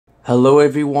Hello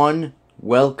everyone,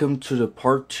 welcome to the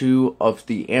part 2 of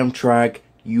the Amtrak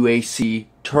UAC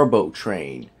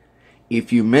Turbotrain.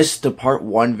 If you missed the part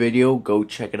 1 video, go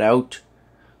check it out.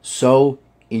 So,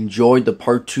 enjoy the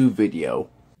part 2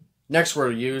 video. Next we're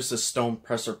going to use the stone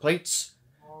presser plates.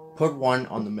 Put one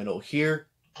on the middle here,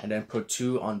 and then put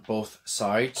two on both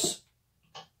sides.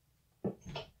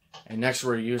 And next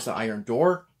we're going to use the iron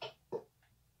door.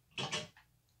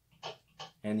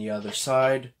 And the other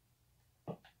side.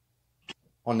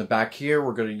 On the back here,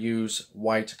 we're going to use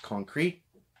white concrete.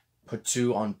 Put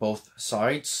two on both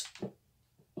sides.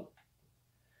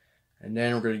 And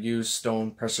then we're going to use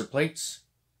stone presser plates.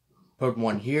 Put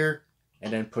one here,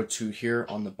 and then put two here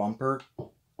on the bumper.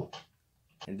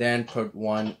 And then put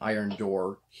one iron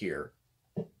door here.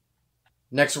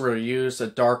 Next, we're going to use the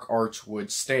dark arch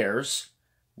wood stairs.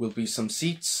 Will be some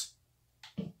seats.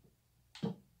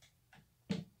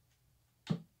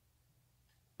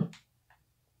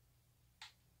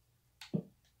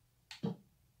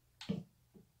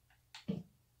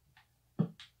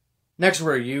 Next,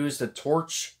 we're going to use the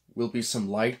torch. Will be some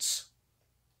lights.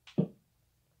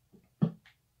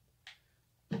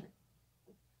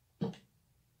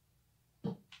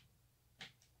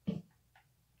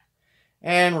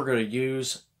 And we're going to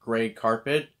use gray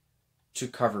carpet to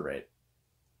cover it.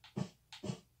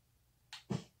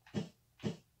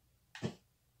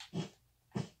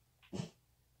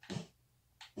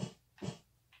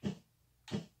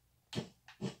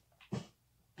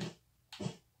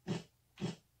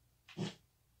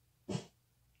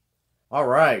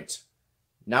 Alright,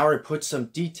 now we're going to put some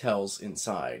details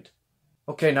inside.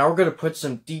 Okay, now we're going to put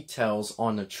some details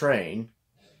on the train.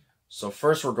 So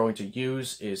first we're going to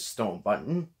use is stone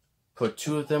button. Put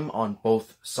two of them on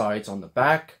both sides on the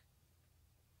back.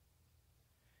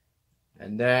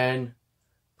 And then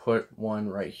put one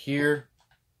right here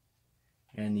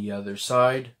and the other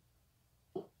side.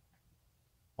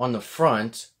 On the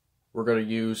front, we're going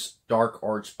to use dark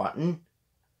arch button.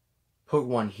 Put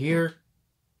one here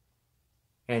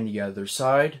and the other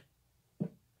side.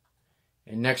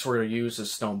 And next we're going to use a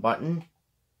stone button.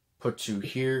 Put two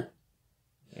here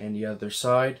and the other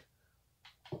side.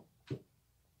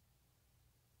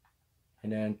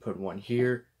 And then put one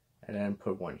here, and then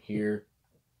put one here,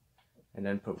 and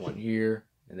then put one here,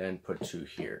 and then put two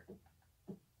here.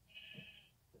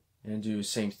 And do the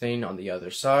same thing on the other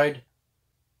side.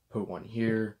 Put one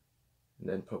here, and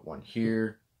then put one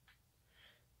here,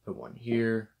 put one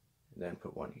here, and then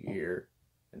put one here,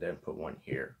 and then put one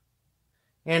here.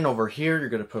 And over here, you're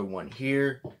going to put one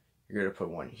here, you're going to put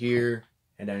one here,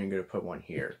 and then you're going to put one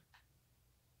here.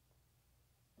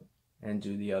 And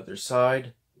do the other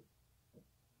side.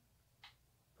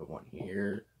 Put one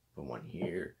here, put one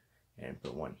here, and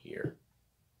put one here.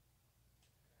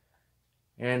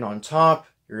 And on top,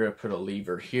 you're going to put a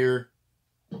lever here,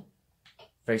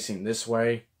 facing this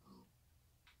way.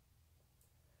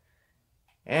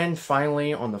 And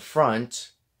finally, on the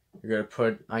front, you're going to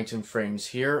put item frames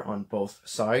here on both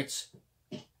sides.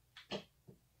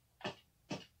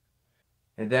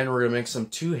 And then we're going to make some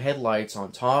two headlights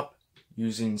on top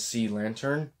using sea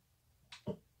lantern.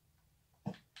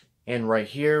 And right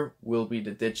here will be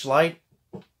the ditch light.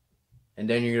 And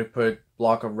then you're going to put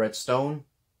block of redstone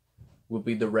will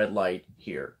be the red light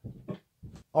here.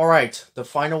 Alright, the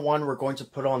final one we're going to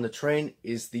put on the train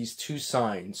is these two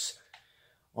signs.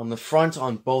 On the front,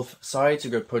 on both sides,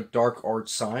 you're going to put dark arch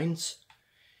signs.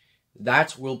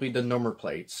 That will be the number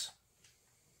plates.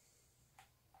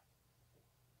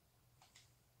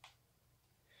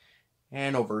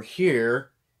 And over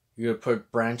here, you're going to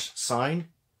put branch sign.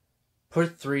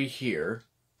 Put three here.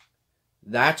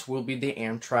 That will be the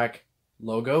Amtrak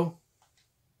logo.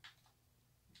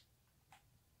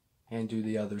 And do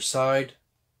the other side.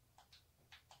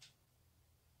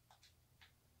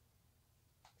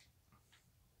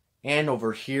 And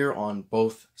over here on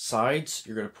both sides,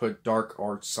 you're going to put dark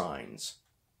arch signs.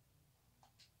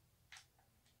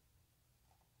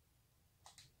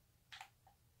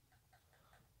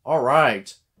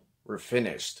 Alright, we're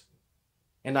finished.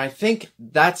 And I think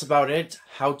that's about it,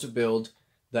 how to build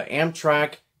the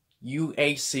Amtrak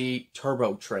UAC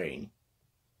Turbotrain.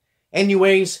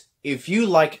 Anyways, if you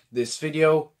like this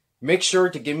video, make sure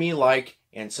to give me a like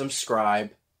and subscribe.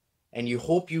 And you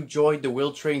hope you enjoyed the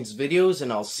Will Trains videos,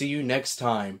 and I'll see you next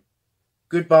time.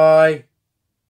 Goodbye.